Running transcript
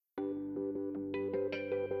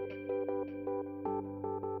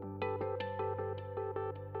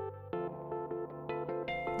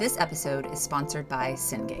This episode is sponsored by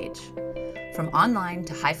Cengage. From online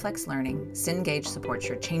to high-flex learning, Cengage supports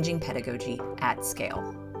your changing pedagogy at scale.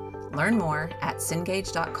 Learn more at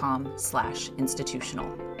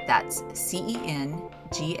cengage.com/institutional. That's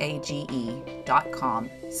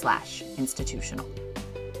CENGAGE.com/institutional.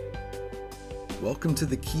 Welcome to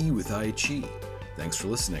The Key with IHE. Thanks for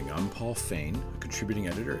listening. I'm Paul Fain, a contributing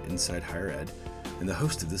editor at Inside Higher Ed, and the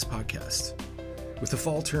host of this podcast. With the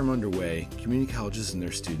fall term underway, community colleges and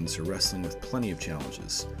their students are wrestling with plenty of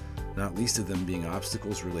challenges, not least of them being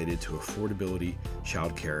obstacles related to affordability,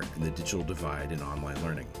 childcare, and the digital divide in online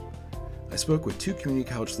learning. I spoke with two community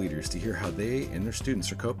college leaders to hear how they and their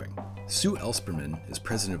students are coping. Sue Ellspermann is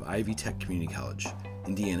president of Ivy Tech Community College,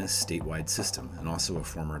 Indiana's statewide system, and also a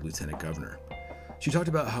former lieutenant governor. She talked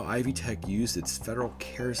about how Ivy Tech used its federal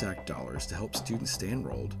CARES Act dollars to help students stay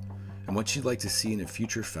enrolled, and what she'd like to see in a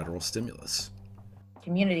future federal stimulus.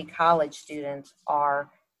 Community college students are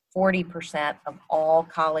 40% of all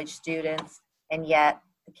college students, and yet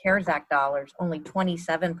the CARES Act dollars, only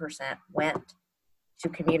 27% went to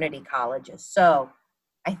community colleges. So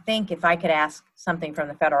I think if I could ask something from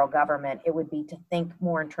the federal government, it would be to think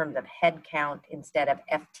more in terms of head count instead of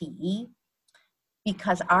FTE,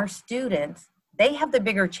 because our students, they have the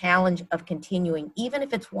bigger challenge of continuing, even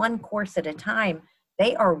if it's one course at a time.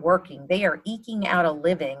 They are working, they are eking out a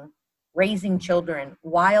living, raising children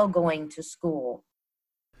while going to school.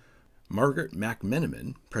 Margaret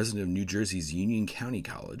McMenamin, president of New Jersey's Union County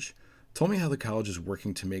College, told me how the college is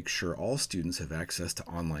working to make sure all students have access to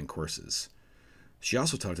online courses. She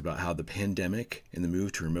also talked about how the pandemic and the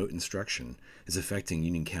move to remote instruction is affecting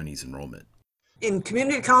Union County's enrollment. In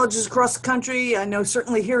community colleges across the country, I know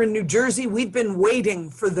certainly here in New Jersey, we've been waiting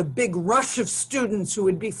for the big rush of students who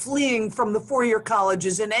would be fleeing from the four-year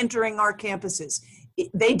colleges and entering our campuses.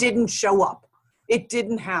 They didn't show up. It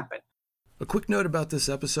didn't happen. A quick note about this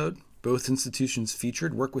episode. Both institutions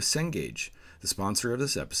featured work with Cengage, the sponsor of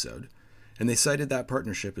this episode, and they cited that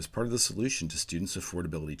partnership as part of the solution to students'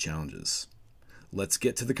 affordability challenges. Let's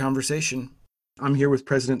get to the conversation. I'm here with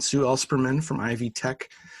President Sue Ellspermann from Ivy Tech.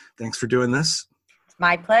 Thanks for doing this. It's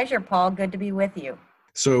my pleasure, Paul. Good to be with you.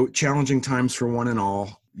 So, challenging times for one and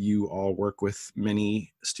all. You all work with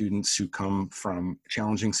many students who come from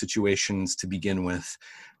challenging situations to begin with.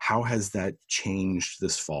 How has that changed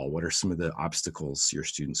this fall? What are some of the obstacles your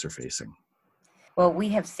students are facing? Well, we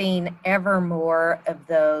have seen ever more of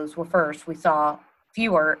those. Well, first, we saw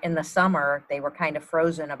fewer in the summer. They were kind of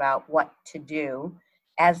frozen about what to do.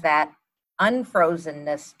 As that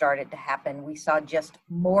unfrozenness started to happen, we saw just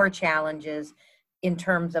more challenges in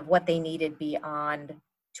terms of what they needed beyond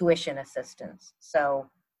tuition assistance. So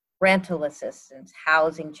rental assistance,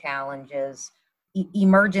 housing challenges,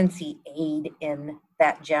 emergency aid in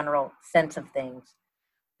that general sense of things.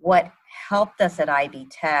 What helped us at Ivy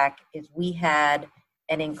Tech is we had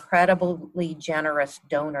an incredibly generous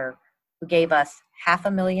donor who gave us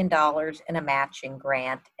 $500,000 in a matching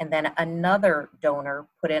grant, and then another donor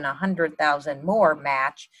put in $100,000 more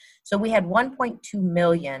match. So we had $1.2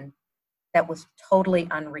 million that was totally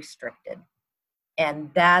unrestricted.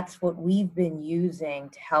 And that's what we've been using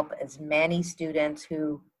to help as many students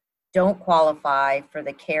who don't qualify for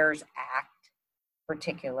the CARES Act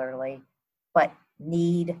particularly, but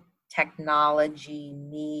need technology,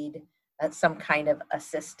 need some kind of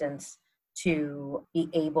assistance to be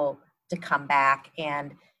able to come back.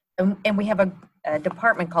 And we have a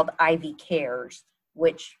department called Ivy Cares,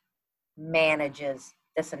 which manages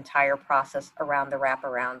this entire process around the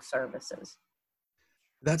wraparound services.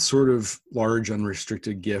 That sort of large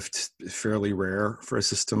unrestricted gift is fairly rare for a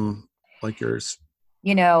system like yours.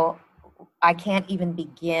 You know, I can't even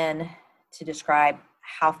begin to describe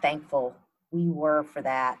how thankful we were for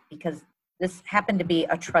that, because this happened to be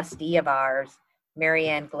a trustee of ours,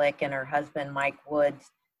 Marianne Glick, and her husband, Mike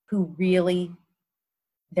Woods, who really,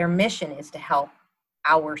 their mission is to help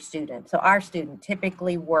our students. So our student,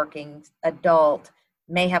 typically working adult,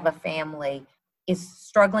 may have a family, is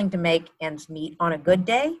struggling to make ends meet on a good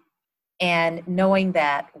day, and knowing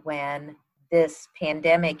that when this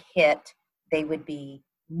pandemic hit, they would be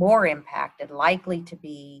more impacted, likely to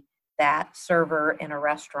be that server in a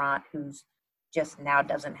restaurant who's just now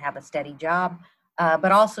doesn't have a steady job,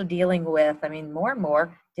 but also dealing with, more and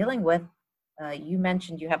more dealing with, you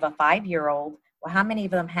mentioned you have a 5-year-old. Well, how many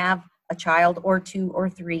of them have a child or 2 or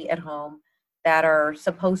 3 at home that are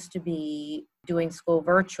supposed to be doing school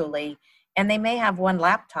virtually? And they may have one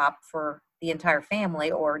laptop for the entire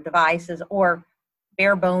family, or devices, or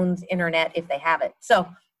bare bones internet if they have it. So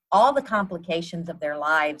all the complications of their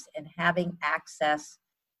lives, and having access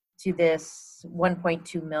to this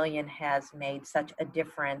 1.2 million has made such a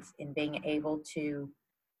difference in being able to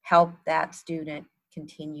help that student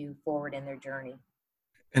continue forward in their journey.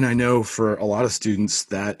 And I know for a lot of students,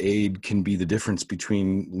 that aid can be the difference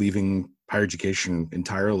between leaving higher education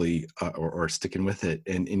entirely or sticking with it.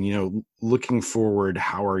 And looking forward,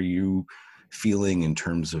 how are you feeling in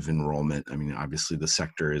terms of enrollment? I mean, obviously the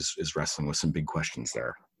sector is wrestling with some big questions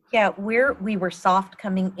there. Yeah, we were soft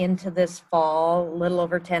coming into this fall, a little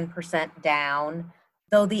over 10% down.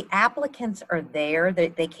 Though the applicants are there,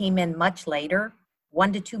 they came in much later,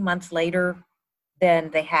 1 to 2 months later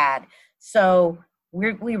than they had. So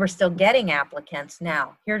we were still getting applicants.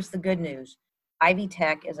 Now, here's the good news. Ivy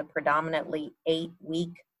Tech is a predominantly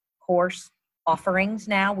 8-week course offerings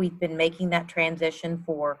now. We've been making that transition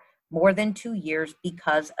for more than 2 years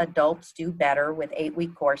because adults do better with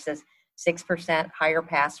 8-week courses, 6% higher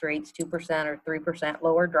pass rates, 2% or 3%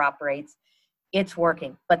 lower drop rates. It's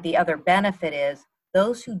working. But the other benefit is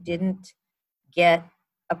those who didn't get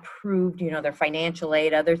approved, their financial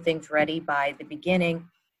aid, other things ready by the beginning,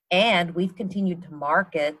 and we've continued to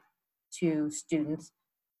market to students,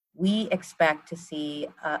 we expect to see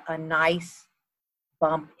a nice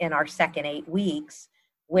bump in our second 8 weeks,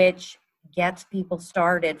 which gets people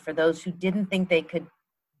started. For those who didn't think they could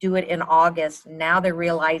do it in August, now they're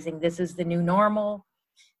realizing this is the new normal.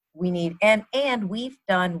 We need, and we've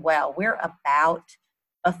done well. We're about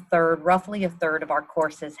roughly a third of our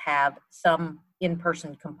courses have some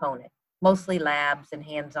in-person component, mostly labs and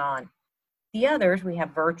hands-on. The others, we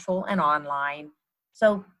have virtual and online.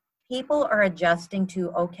 So people are adjusting to,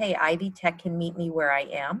 okay, Ivy Tech can meet me where I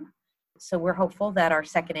am. So we're hopeful that our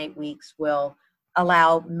second 8 weeks will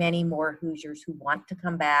allow many more Hoosiers who want to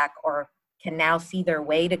come back or can now see their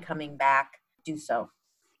way to coming back do so.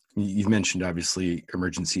 You've mentioned, obviously,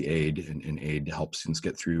 emergency aid and aid to help students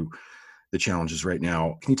get through the challenges right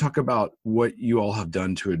now. Can you talk about what you all have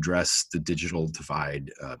done to address the digital divide,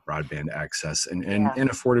 broadband access, and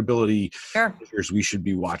affordability measures we should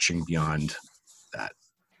be watching beyond that?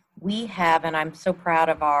 We have, and I'm so proud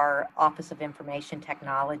of our Office of Information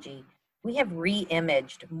Technology, we have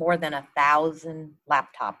re-imaged more than 1,000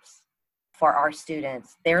 laptops for our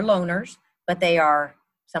students. They're loaners, but they are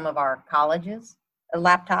some of our colleges'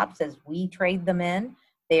 laptops as we trade them in.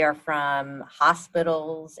 They are from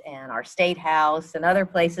hospitals and our state house and other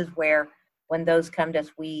places where when those come to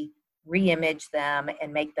us, we re-image them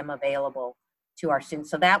and make them available to our students.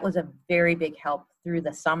 So that was a very big help through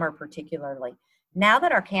the summer particularly. Now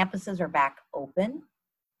that our campuses are back open,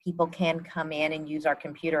 people can come in and use our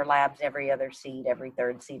computer labs every other seat, every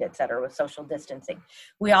third seat, et cetera, with social distancing.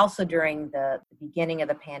 We also, during the beginning of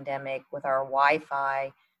the pandemic with our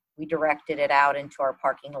Wi-Fi, we directed it out into our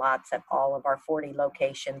parking lots at all of our 40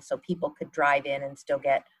 locations so people could drive in and still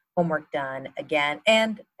get homework done again.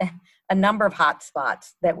 And a number of hot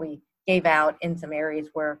spots that we gave out in some areas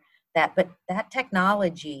where but that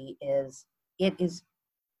technology is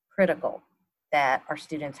critical that our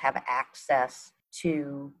students have access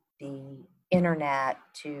to the internet,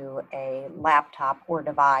 to a laptop or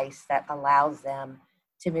device that allows them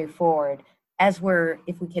to move forward.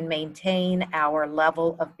 If we can maintain our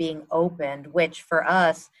level of being opened, which for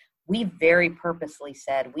us, we very purposely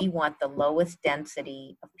said we want the lowest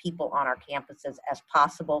density of people on our campuses as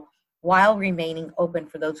possible while remaining open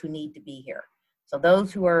for those who need to be here. So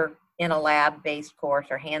those who are in a lab-based course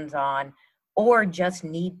or hands-on or just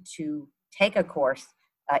need to take a course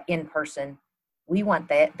in person, we want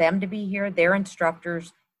them to be here, their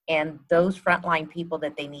instructors, and those frontline people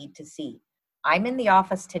that they need to see. I'm in the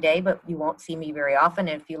office today, but you won't see me very often.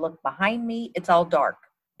 And if you look behind me, it's all dark.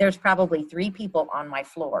 There's probably 3 people on my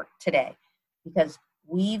floor today because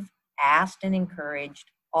we've asked and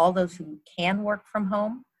encouraged all those who can work from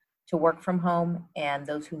home to work from home and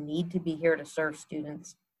those who need to be here to serve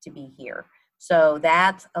students to be here. So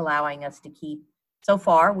that's allowing us to keep, so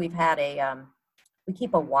far we've had we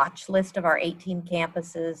keep a watch list of our 18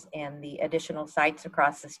 campuses and the additional sites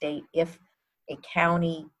across the state. If a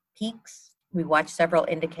county peaks, we watch several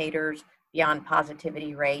indicators beyond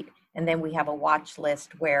positivity rate, and then we have a watch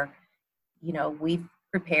list where, we've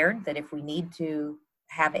prepared that if we need to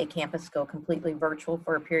have a campus go completely virtual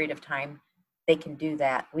for a period of time, they can do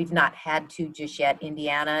that. We've not had to just yet.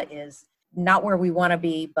 Indiana is not where we want to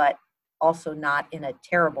be, but also not in a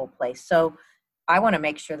terrible place. So I want to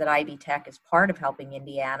make sure that Ivy Tech is part of helping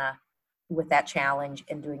Indiana with that challenge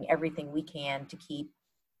and doing everything we can to keep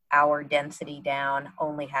our density down,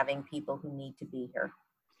 only having people who need to be here.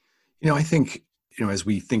 I think, as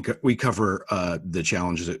we cover the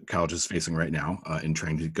challenges that college is facing right now in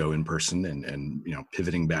trying to go in person and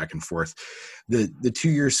pivoting back and forth, the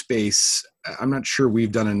 2-year space, I'm not sure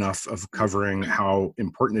we've done enough of covering how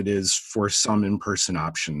important it is for some in-person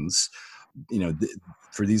options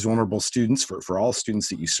for these vulnerable students, for all students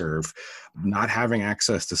that you serve, not having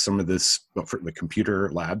access to some of this, for the computer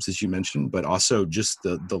labs, as you mentioned, but also just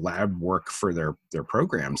the lab work for their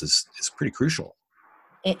programs is pretty crucial.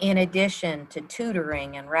 In addition to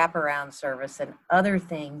tutoring and wraparound service and other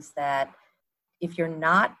things that, if you're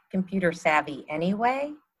not computer savvy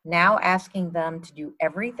anyway, now asking them to do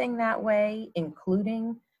everything that way,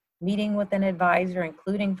 including meeting with an advisor,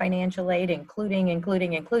 including financial aid, including,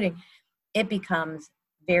 it becomes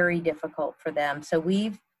very difficult for them. So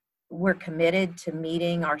we're committed to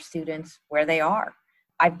meeting our students where they are.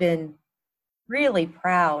 I've been really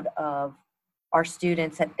proud of our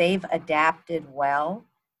students that they've adapted well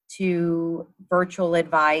to virtual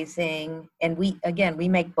advising. And we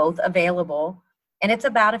make both available, and it's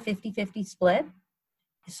about a 50-50 split.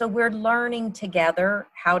 So we're learning together,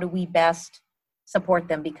 how do we best support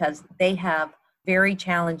them, because they have very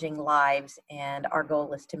challenging lives, and our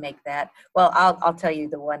goal is to make that. Well, I'll tell you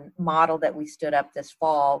the one model that we stood up this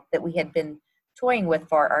fall that we had been toying with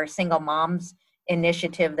for our Single Moms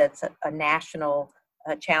initiative. That's a national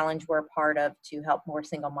challenge we're a part of to help more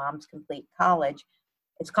single moms complete college.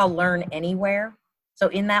 It's called Learn Anywhere. So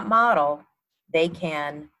in that model, they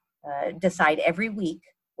can decide every week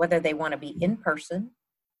whether they want to be in person,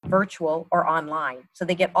 virtual, or online. So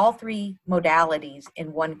they get all three modalities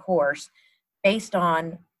in one course based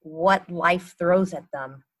on what life throws at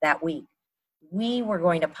them that week. We were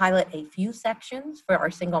going to pilot a few sections for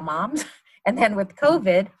our single moms. And then with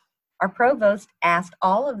COVID, our provost asked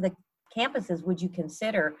all of the campuses, would you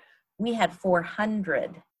consider? We had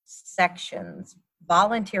 400 sections,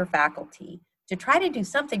 volunteer faculty, to try to do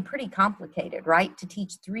something pretty complicated, right? To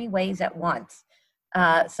teach 3 ways at once.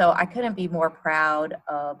 So I couldn't be more proud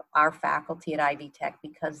of our faculty at Ivy Tech,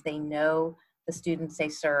 because they know the students they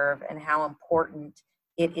serve and how important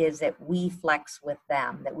it is that we flex with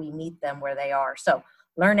them, that we meet them where they are. So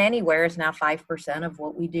Learn Anywhere is now 5% of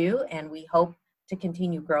what we do, and we hope to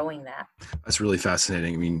continue growing that. That's really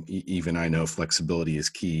fascinating. I mean, even I know flexibility is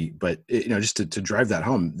key, but just to drive that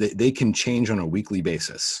home, they can change on a weekly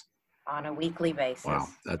basis. On a weekly basis. Wow,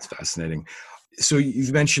 that's fascinating. So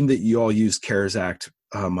you've mentioned that you all used CARES Act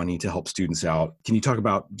money to help students out. Can you talk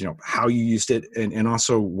about, how you used it, and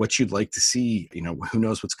also what you'd like to see? Who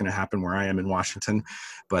knows what's going to happen where I am in Washington,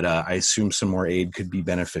 but I assume some more aid could be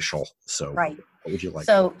beneficial. So right. What would you like?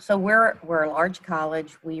 So we're a large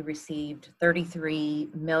college. We received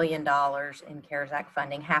 $33 million in CARES Act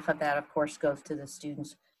funding. Half of that, of course, goes to the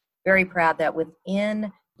students. Very proud that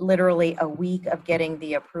within literally a week of getting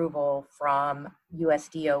the approval from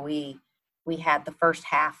USDOE, we had the first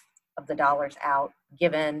half of the dollars out,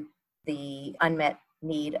 given the unmet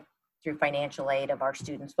need through financial aid of our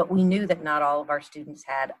students. But we knew that not all of our students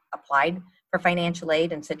had applied for financial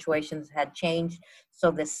aid, and situations had changed. So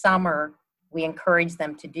this summer, we encouraged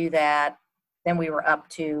them to do that. Then we were up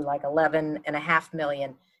to like 11.5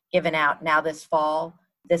 million given out. Now this fall,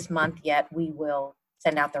 this month yet, we will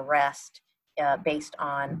send out the rest based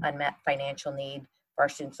on unmet financial need for our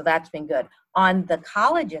students. So that's been good. On the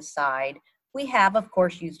college's side, we have, of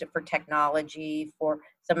course, used it for technology, for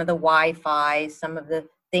some of the Wi-Fi, some of the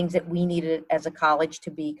things that we needed as a college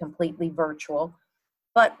to be completely virtual.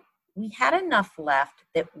 But we had enough left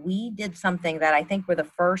that we did something that I think we're the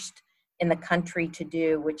first in the country to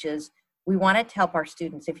do, which is we wanted to help our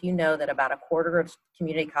students. If you know that about a quarter of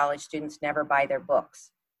community college students never buy their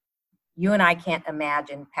books, you and I can't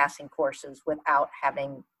imagine passing courses without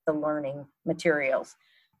having the learning materials.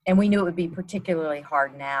 And we knew it would be particularly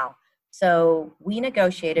hard now. So we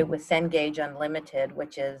negotiated with Cengage Unlimited,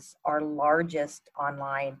 which is our largest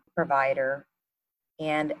online provider,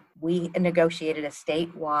 and we negotiated a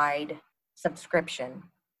statewide subscription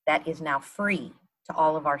that is now free to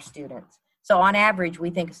all of our students. So on average, we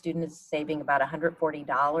think a student is saving about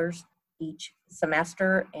 $140 each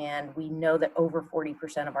semester, and we know that over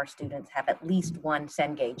 40% of our students have at least one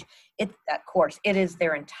Cengage. That course, it is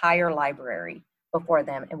their entire library before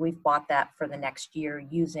them, and we've bought that for the next year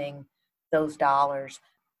using those dollars.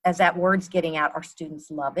 As that word's getting out, our students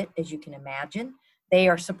love it, as you can imagine. They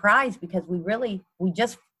are surprised because we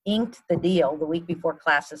just inked the deal the week before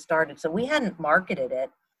classes started, so we hadn't marketed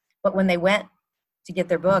it, but when they went to get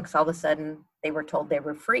their books, all of a sudden they were told they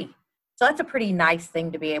were free. So that's a pretty nice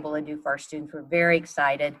thing to be able to do for our students. We're very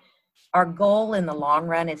excited. Our goal in the long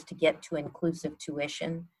run is to get to inclusive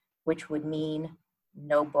tuition, which would mean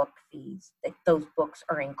no book fees, that those books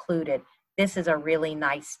are included. This is a really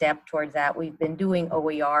nice step towards that. We've been doing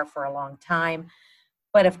OER for a long time,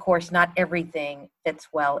 but of course, not everything fits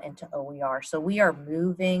well into OER. So we are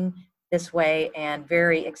moving this way and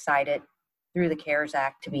very excited through the CARES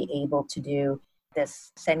Act to be able to do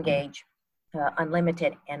this Cengage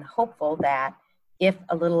unlimited, and hopeful that if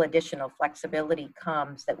a little additional flexibility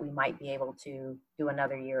comes, that we might be able to do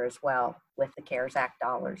another year as well with the CARES Act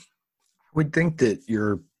dollars. I would think that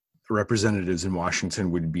your representatives in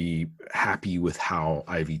Washington would be happy with how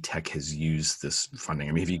Ivy Tech has used this funding.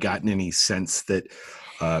 I mean, have you gotten any sense that?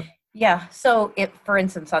 Yeah. So, for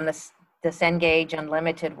instance, on this Engage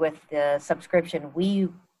Unlimited with the subscription, we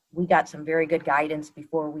got some very good guidance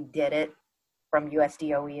before we did it from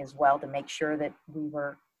USDOE as well to make sure that we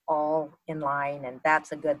were all in line, and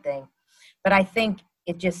that's a good thing. But I think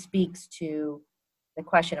it just speaks to the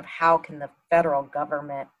question of how can the federal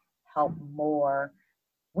government help more.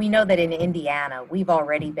 We know that in Indiana, we've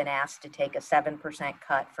already been asked to take a 7%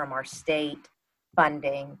 cut from our state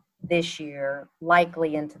funding this year,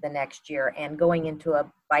 likely into the next year, and going into a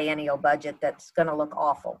biennial budget that's going to look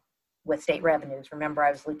awful with state revenues. Remember,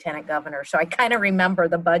 I was lieutenant governor, so I kind of remember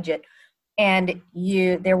the budget. And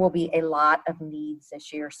there will be a lot of needs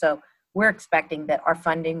this year. So we're expecting that our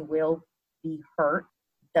funding will be hurt.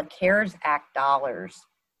 The CARES Act dollars,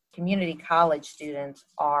 community college students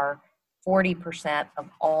are 40% of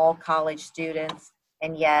all college students,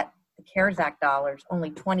 and yet the CARES Act dollars,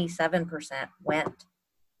 only 27% went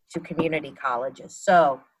to community colleges.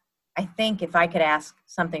 So I think if I could ask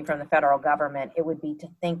something from the federal government, it would be to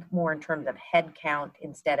think more in terms of head count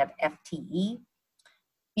instead of FTE,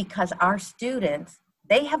 because our students,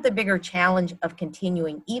 they have the bigger challenge of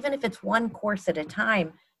continuing, even if it's one course at a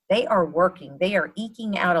time. They are working, they are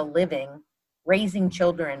eking out a living, raising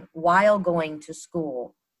children while going to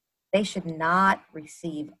school. They should not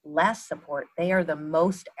receive less support. They are the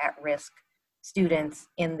most at-risk students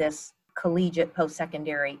in this collegiate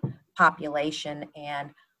post-secondary population.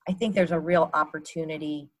 And I think there's a real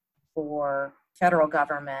opportunity for federal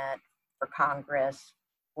government, for Congress,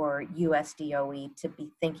 for USDOE to be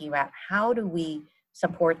thinking about how do we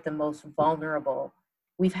support the most vulnerable.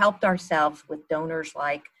 We've helped ourselves with donors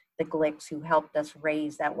like the Glicks, who helped us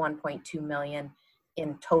raise that $1.2 million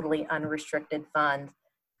in totally unrestricted funds.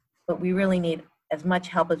 But we really need as much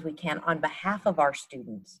help as we can on behalf of our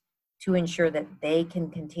students to ensure that they can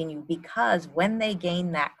continue, because when they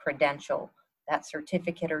gain that credential, that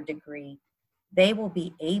certificate or degree, they will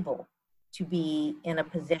be able to be in a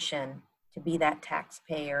position to be that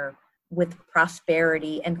taxpayer with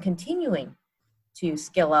prosperity and continuing to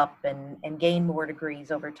skill up and gain more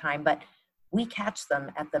degrees over time. But we catch them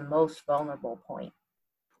at the most vulnerable point.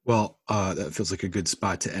 Well, that feels like a good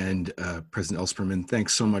spot to end. President Ellspermann,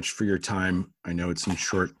 thanks so much for your time. I know it's in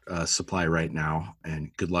short supply right now, and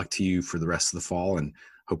good luck to you for the rest of the fall, and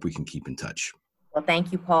hope we can keep in touch. Well,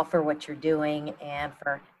 thank you, Paul, for what you're doing and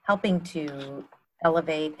for helping to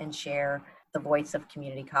elevate and share the voice of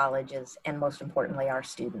community colleges and, most importantly, our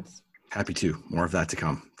students. Happy to. More of that to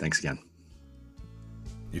come. Thanks again.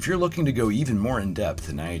 If you're looking to go even more in depth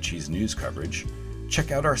in IHE's news coverage,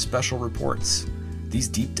 check out our special reports. These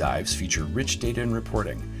deep dives feature rich data and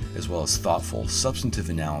reporting, as well as thoughtful, substantive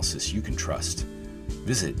analysis you can trust.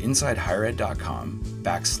 Visit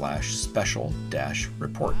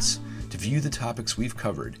InsideHigherEd.com/special-reports to view the topics we've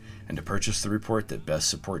covered and to purchase the report that best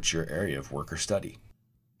supports your area of work or study.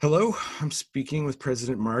 Hello, I'm speaking with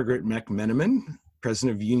President Margaret McMenamin,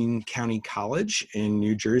 President of Union County College in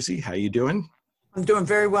New Jersey. How you doing? I'm doing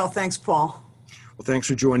very well. Thanks, Paul. Well, thanks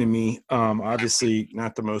for joining me. Obviously,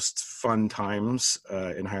 not the most fun times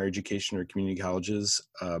in higher education or community colleges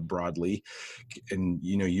broadly. And,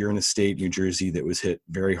 you know, you're in a state, New Jersey, that was hit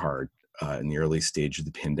very hard in the early stage of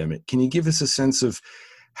the pandemic. Can you give us a sense of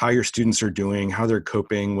how your students are doing, how they're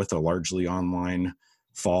coping with a largely online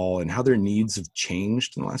fall, and how their needs have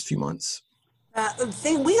changed in the last few months?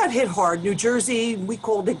 We got hit hard. New Jersey, we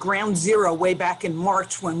called it ground zero way back in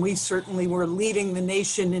March, when we certainly were leading the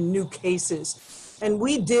nation in new cases. And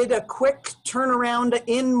we did a quick turnaround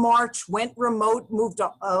in March, went remote, moved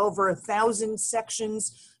over 1,000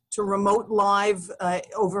 sections to remote live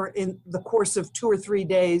over in the course of 2 or 3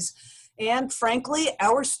 days. And frankly,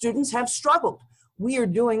 our students have struggled. We are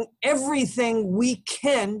doing everything we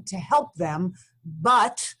can to help them,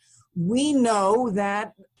 but we know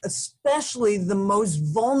that especially the most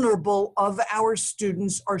vulnerable of our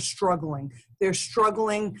students are struggling. They're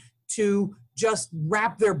struggling to just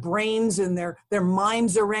wrap their brains and their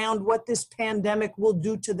minds around what this pandemic will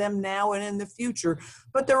do to them now and in the future.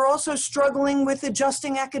 But they're also struggling with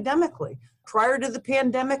adjusting academically. Prior to the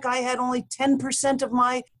pandemic, I had only 10% of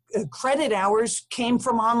my credit hours came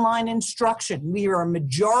from online instruction. We are a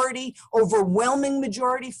majority, overwhelming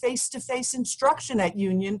majority, face-to-face instruction at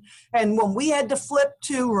Union. And when we had to flip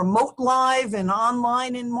to remote live and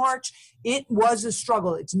online in March, it was a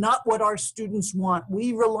struggle. It's not what our students want.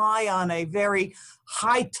 We rely on a very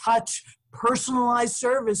high-touch, personalized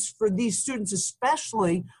service for these students,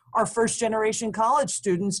 especially our first generation college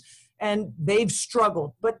students. And they've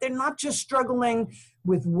struggled, but they're not just struggling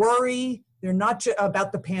with worry. They're not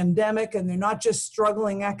about the pandemic, and they're not just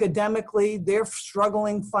struggling academically, they're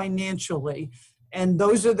struggling financially. And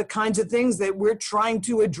those are the kinds of things that we're trying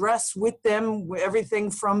to address with them, everything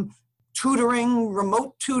from tutoring,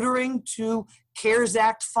 remote tutoring, to CARES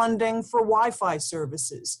Act funding for Wi-Fi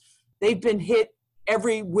services. They've been hit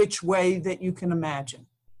every which way that you can imagine.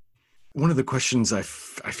 One of the questions I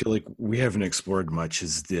feel like we haven't explored much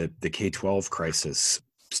is the K-12 crisis.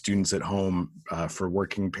 Students at home, for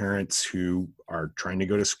working parents who are trying to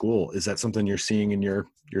go to school. Is that something you're seeing in your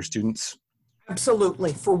students?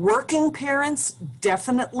 Absolutely. For working parents,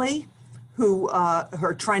 definitely, who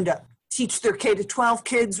are trying to teach their K-12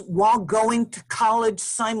 kids while going to college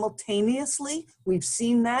simultaneously. We've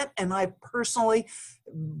seen that, and I personally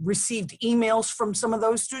received emails from some of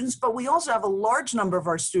those students, but we also have a large number of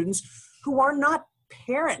our students who are not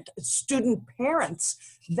student parents.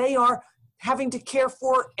 They are having to care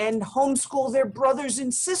for and homeschool their brothers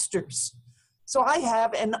and sisters. So I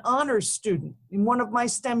have an honors student in one of my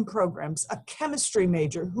STEM programs, a chemistry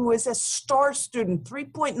major, who is a star student,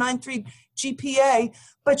 3.93 GPA,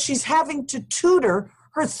 but she's having to tutor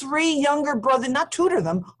her three younger brothers, not tutor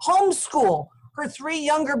them, homeschool her three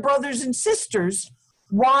younger brothers and sisters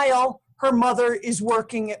while her mother is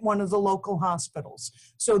working at one of the local hospitals.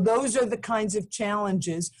 So those are the kinds of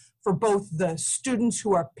challenges for both the students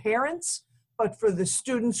who are parents, but for the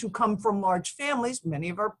students who come from large families, many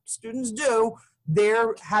of our students do,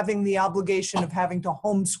 they're having the obligation of having to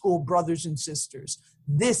homeschool brothers and sisters.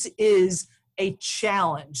 This is a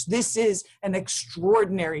challenge. This is an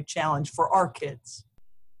extraordinary challenge for our kids.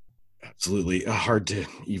 Absolutely. Hard to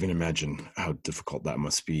even imagine how difficult that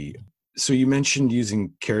must be. So you mentioned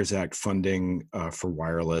using CARES Act funding for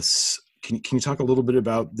wireless. Can you talk a little bit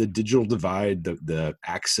about the digital divide, the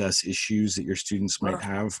access issues that your students might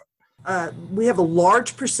have? We have a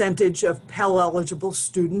large percentage of Pell eligible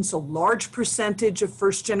students, a large percentage of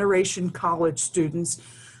first generation college students.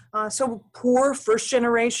 So poor first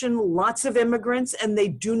generation, lots of immigrants, and they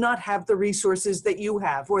do not have the resources that you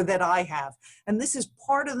have or that I have. And this is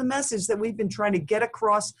part of the message that we've been trying to get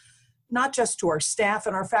across, not just to our staff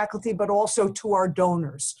and our faculty, but also to our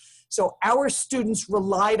donors. So our students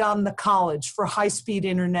relied on the college for high-speed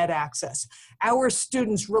internet access. Our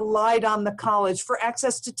students relied on the college for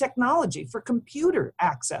access to technology, for computer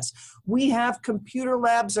access. We have computer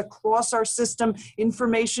labs across our system,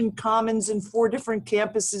 information commons in 4 different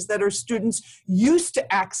campuses that our students used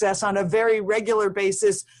to access on a very regular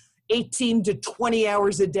basis, 18 to 20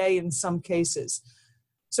 hours a day in some cases.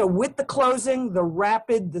 So with the closing,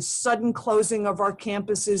 the sudden closing of our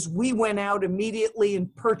campuses, we went out immediately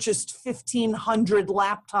and purchased 1,500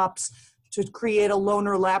 laptops to create a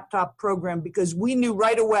loaner laptop program, because we knew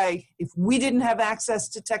right away if we didn't have access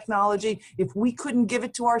to technology, if we couldn't give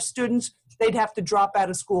it to our students, they'd have to drop out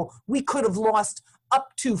of school. We could have lost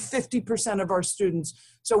up to 50% of our students.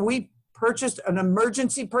 So we purchased an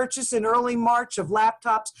emergency purchase in early March of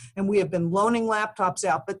laptops, and we have been loaning laptops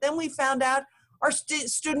out. But then we found out our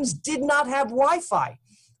students did not have Wi-Fi.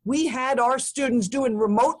 We had our students doing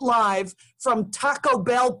remote live from Taco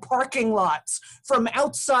Bell parking lots, from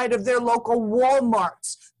outside of their local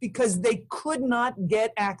Walmarts, because they could not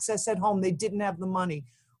get access at home. They didn't have the money.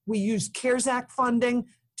 We used CARES Act funding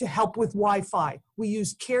to help with Wi-Fi. We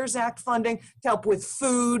used CARES Act funding to help with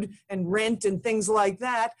food and rent and things like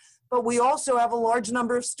that. But we also have a large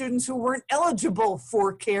number of students who weren't eligible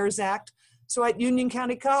for CARES Act. So at Union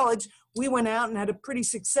County College, we went out and had a pretty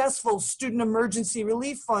successful Student Emergency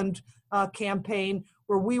Relief Fund campaign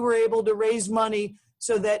where we were able to raise money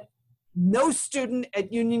so that no student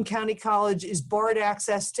at Union County College is barred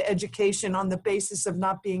access to education on the basis of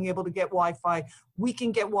not being able to get Wi-Fi. We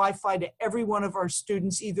can get Wi-Fi to every one of our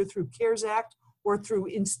students, either through CARES Act or through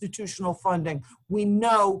institutional funding. We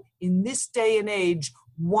know in this day and age,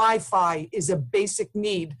 Wi-Fi is a basic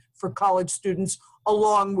need for college students,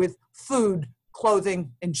 along with food,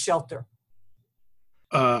 clothing, and shelter.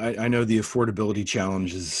 I know the affordability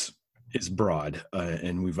challenge is broad,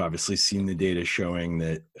 and we've obviously seen the data showing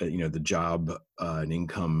that the job and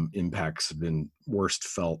income impacts have been most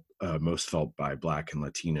felt by Black and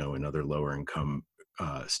Latino and other lower income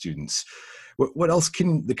students. What else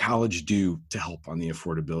can the college do to help on the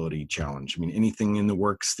affordability challenge? I mean, anything in the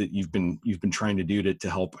works that you've been trying to do to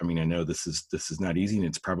help? I mean, I know this is not easy, and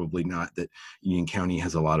it's probably not that Union County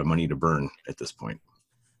has a lot of money to burn at this point.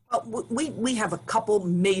 Well, we have a couple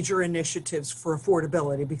major initiatives for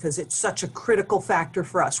affordability because it's such a critical factor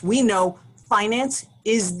for us. We know finance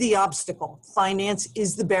is the obstacle. Finance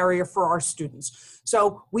is the barrier for our students.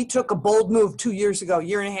 So we took a bold move 2 years ago,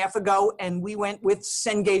 year and a half ago, and we went with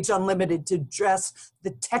Cengage Unlimited to address the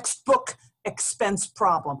textbook expense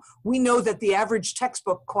problem. We know that the average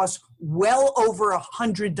textbook costs well over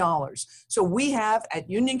 $100. So we have at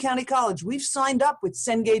Union County College, we've signed up with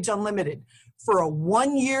Cengage Unlimited for a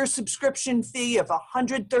 1-year subscription fee of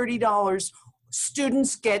 $130.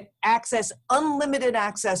 Students get access, unlimited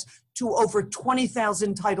access to over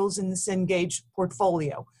 20,000 titles in the Cengage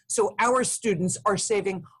portfolio. So our students are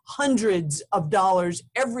saving hundreds of dollars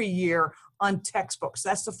every year on textbooks.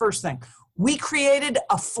 That's the first thing. We created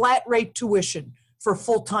a flat rate tuition for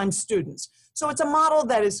full-time students. So it's a model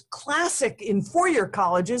that is classic in four-year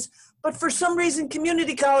colleges, but for some reason,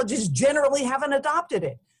 community colleges generally haven't adopted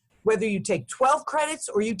it. Whether you take 12 credits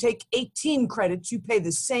or you take 18 credits, you pay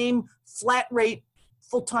the same flat rate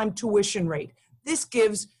full-time tuition rate. This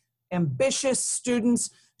gives ambitious students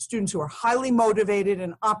who are highly motivated,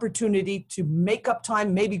 an opportunity to make up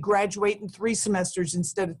time, maybe graduate in 3 semesters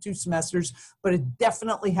instead of 2 semesters, but it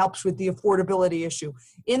definitely helps with the affordability issue.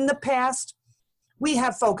 In the past, we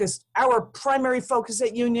have focused, our primary focus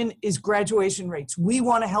at Union is graduation rates. We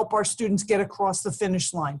want to help our students get across the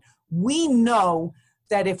finish line. We know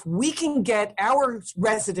that if we can get our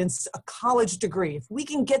residents a college degree, if we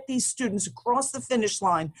can get these students across the finish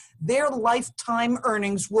line, their lifetime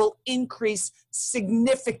earnings will increase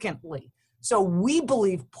significantly. So we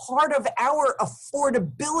believe part of our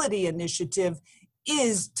affordability initiative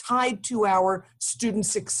is tied to our student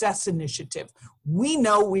success initiative. We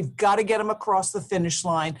know we've got to get them across the finish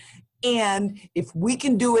line. And if we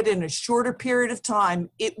can do it in a shorter period of time,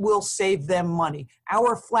 it will save them money.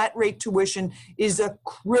 Our flat rate tuition is a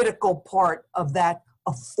critical part of that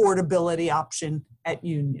affordability option at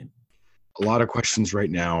Union. A lot of questions right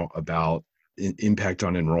now about impact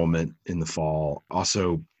on enrollment in the fall.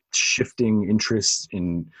 Also, shifting interests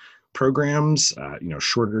in programs,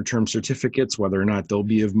 shorter term certificates, whether or not they'll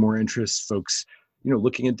be of more interest, folks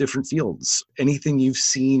looking at different fields. Anything you've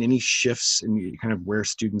seen, any shifts in kind of where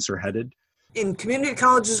students are headed? In community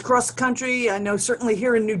colleges across the country, I know certainly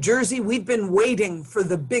here in New Jersey, we've been waiting for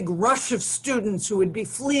the big rush of students who would be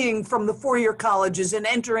fleeing from the four-year colleges and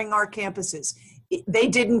entering our campuses. They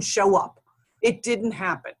didn't show up. It didn't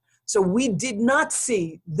happen. So we did not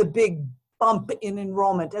see the big bump in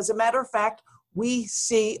enrollment. As a matter of fact, we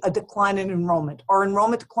see a decline in enrollment. Our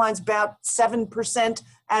enrollment declines about 7%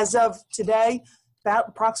 as of today. About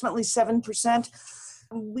approximately 7%.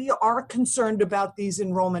 We are concerned about these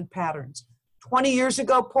enrollment patterns. 20 years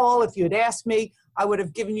ago, Paul, if you had asked me, I would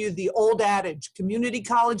have given you the old adage, community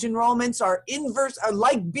college enrollments are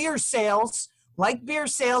like beer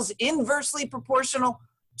sales, inversely proportional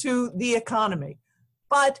to the economy.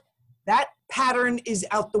 But that pattern is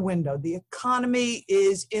out the window. The economy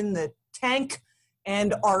is in the tank,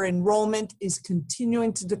 and our enrollment is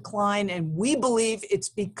continuing to decline. And we believe it's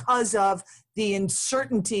because of the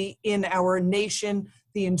uncertainty in our nation,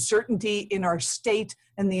 the uncertainty in our state,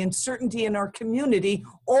 and the uncertainty in our community,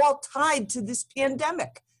 all tied to this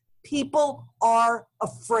pandemic. People are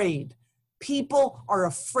afraid. People are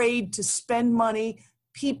afraid to spend money.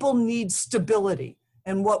 People need stability.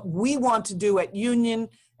 And what we want to do at Union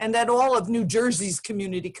and at all of New Jersey's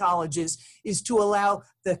community colleges is to allow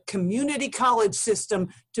the community college system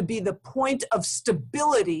to be the point of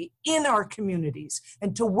stability in our communities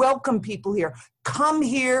and to welcome people here. Come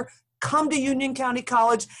to Union County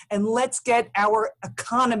College, and let's get our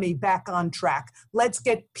economy back on track. Let's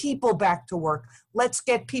get people back to work. Let's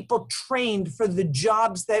get people trained for the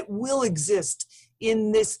jobs that will exist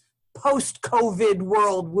in this post-COVID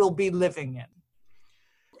world we'll be living in.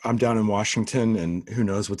 I'm down in Washington, and who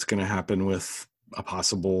knows what's going to happen with a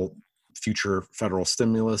possible future federal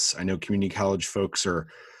stimulus. I know community college folks are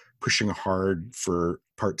pushing hard for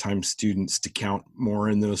part-time students to count more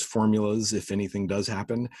in those formulas if anything does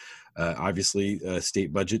happen. Obviously,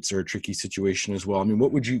 state budgets are a tricky situation as well. I mean,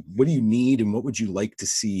 what do you need, and what would you like to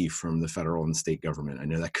see from the federal and state government? I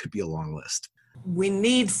know that could be a long list. We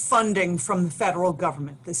need funding from the federal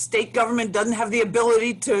government. The state government doesn't have the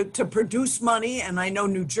ability to produce money, and I know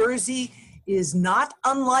New Jersey is not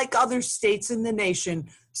unlike other states in the nation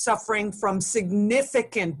suffering from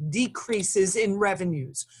significant decreases in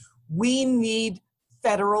revenues. We need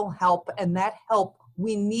federal help, and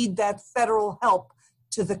we need that federal help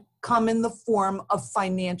to come in the form of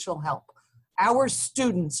financial help. Our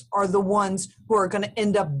students are the ones who are going to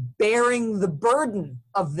end up bearing the burden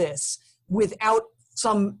of this without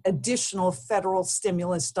some additional federal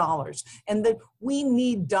stimulus dollars, and that we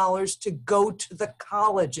need dollars to go to the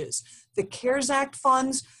colleges. The CARES Act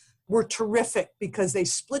funds, were terrific because they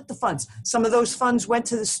split the funds. Some of those funds went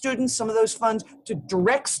to the students, some of those funds to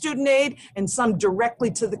direct student aid, and some directly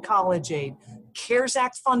to the college aid. CARES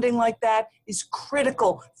Act funding like that is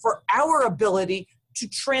critical for our ability to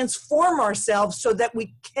transform ourselves so that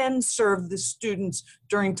we can serve the students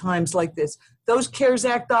during times like this. Those CARES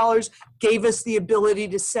Act dollars gave us the ability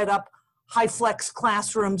to set up high-flex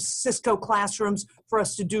classrooms, Cisco classrooms, for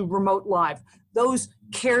us to do remote live. Those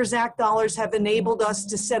CARES Act dollars have enabled us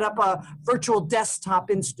to set up a virtual desktop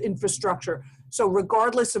infrastructure. So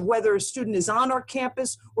regardless of whether a student is on our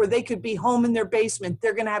campus or they could be home in their basement,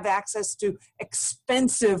 they're going to have access to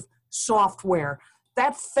expensive software.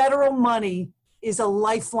 That federal money is a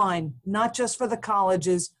lifeline, not just for the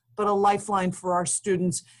colleges, but a lifeline for our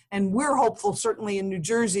students. And we're hopeful, certainly in New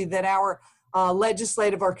Jersey, that our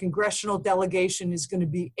our congressional delegation is going to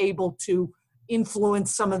be able to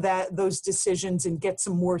influence some of those decisions and get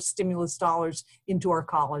some more stimulus dollars into our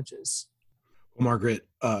colleges. Well, Margaret,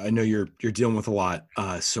 I know you're dealing with a lot,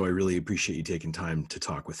 so I really appreciate you taking time to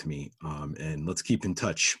talk with me. And let's keep in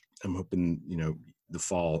touch. I'm hoping the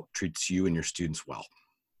fall treats you and your students well.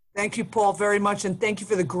 Thank you, Paul, very much, and thank you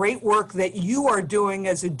for the great work that you are doing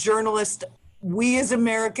as a journalist. We as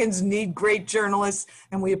Americans need great journalists,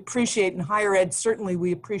 and we appreciate in higher ed, certainly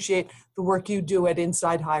we appreciate the work you do at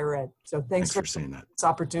Inside Higher Ed. So thanks for saying that. This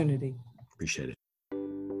opportunity. Appreciate it.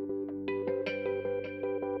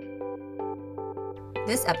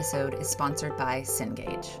 This episode is sponsored by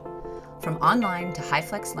Cengage. From online to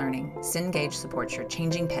high-flex learning, Cengage supports your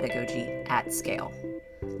changing pedagogy at scale.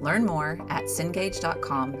 Learn more at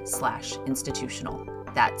cengage.com/institutional.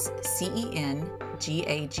 That's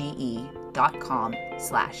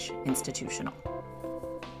CENGAGE.com/institutional.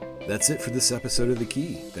 That's it for this episode of The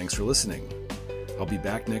Key. Thanks for listening. I'll be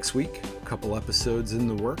back next week. A couple episodes in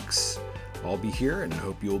the works. I'll be here, and I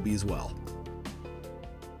hope you'll be as well.